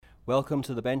Welcome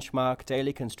to the Benchmark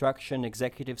Daily Construction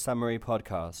Executive Summary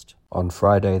Podcast. On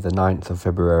Friday, the 9th of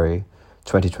February,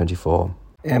 2024.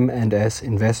 M&S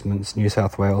Investments New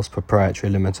South Wales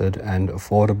Proprietary Limited and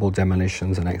Affordable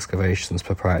Demolitions and Excavations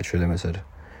Proprietary Limited.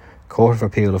 Court of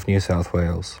Appeal of New South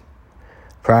Wales.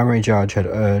 Primary judge had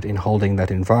erred in holding that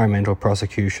environmental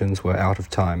prosecutions were out of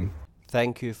time.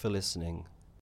 Thank you for listening.